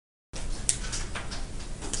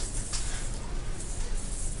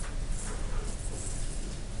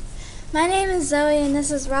My name is Zoe and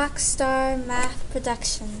this is Rockstar Math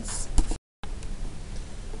Productions.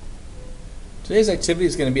 Today's activity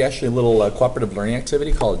is going to be actually a little cooperative learning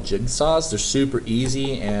activity called Jigsaws. They're super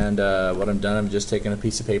easy, and what I've done, I'm just taking a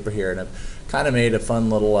piece of paper here and I've kind of made a fun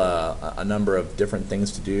little a number of different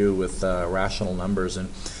things to do with rational numbers. And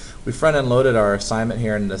we front-end loaded our assignment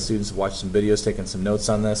here, and the students have watched some videos, taken some notes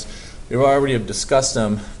on this. We already have discussed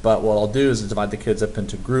them, but what I'll do is divide the kids up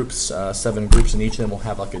into groups, 7 groups, and each of them will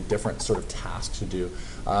have like a different sort of task to do.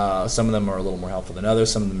 Some of them are a little more helpful than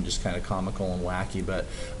others, some of them just kind of comical and wacky, but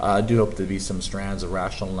I do hope to be some strands of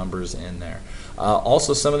rational numbers in there.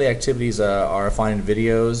 Also, some of the activities are finding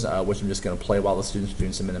videos, which I'm just going to play while the students are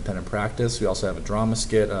doing some independent practice. We also have a drama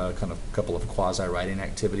skit, kind of a couple of quasi-writing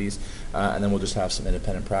activities, and then we'll just have some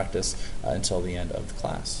independent practice until the end of the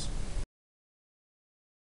class.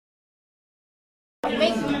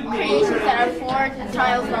 Make creations that are 4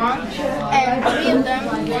 tiles long, and 3 of them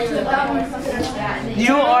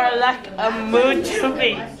You are like a mood to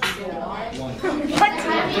me.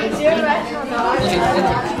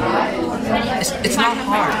 It's not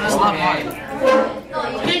hard. It's not hard.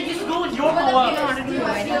 Hey, just go with your co-op.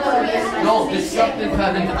 No, this something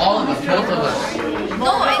happened to all of us, both of us.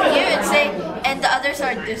 no, in here it say, and the others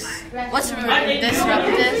are disruptive.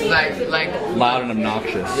 Like Loud and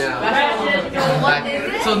obnoxious. yeah. Like,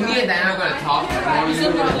 so me and Diana are gonna talk.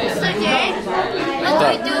 Okay, what do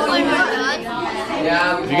we do when we're done?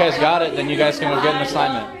 Yeah. If you guys got it, then you guys can go get an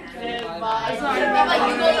assignment.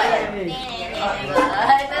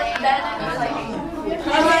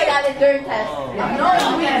 I got a dirt test. No,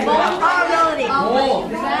 we both are loading.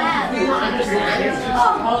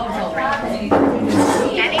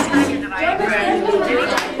 Anytime you're dividing correctly,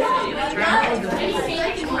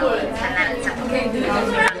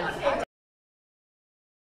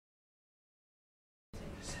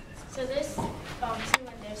 So there's 2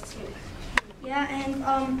 and there's 2. Yeah, and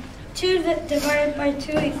 2 divided by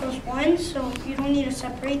 2 equals 1, so you don't need to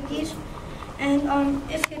separate these. And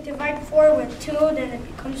if you divide 4 with 2, then it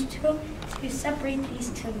becomes 2. If you separate these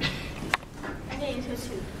 2. Okay, you 2.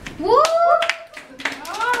 Woo!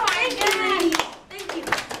 Oh, thank you.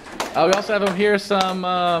 We also have here some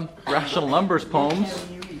rational numbers poems.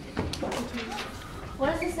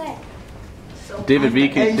 What does it say? David B,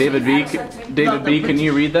 can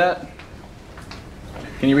you read that?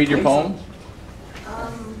 Can you read your poem?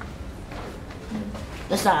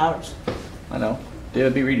 That's not ours. I know.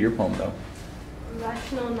 David B, read your poem though.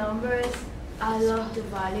 Rational numbers, I love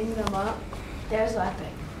dividing them up. There's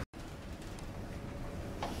laughing.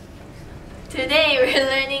 Today we're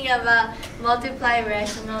learning about multiply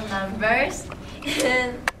rational numbers.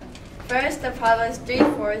 First, the problem is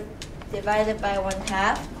 3/4 divided by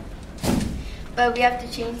 1/2. But we have to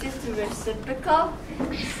change this to reciprocal.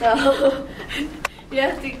 So you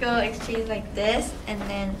have to go exchange like this and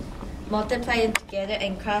then multiply them together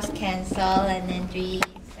and cross cancel, and then 3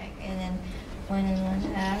 and then 1 and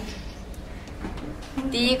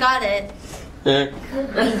 1/2. You got it.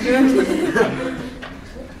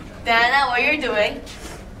 Dana, what you're doing?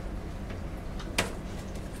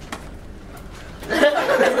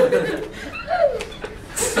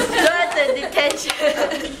 That's a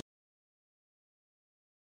detention.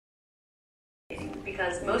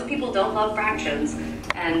 because most people don't love fractions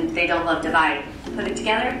and they don't love dividing. Put it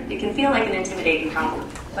together, it can feel like an intimidating problem.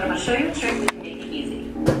 But I'm going to show you a trick that can make it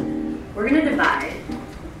easy. We're going to divide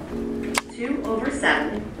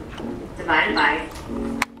 2/7 divided by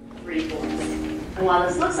 3/4. And while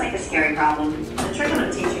this looks like a scary problem, the trick I'm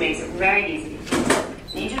going to teach you makes it very easy.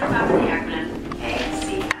 I need you to remember the acronym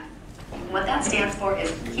KCF. And what that stands for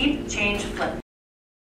is keep, change, flip.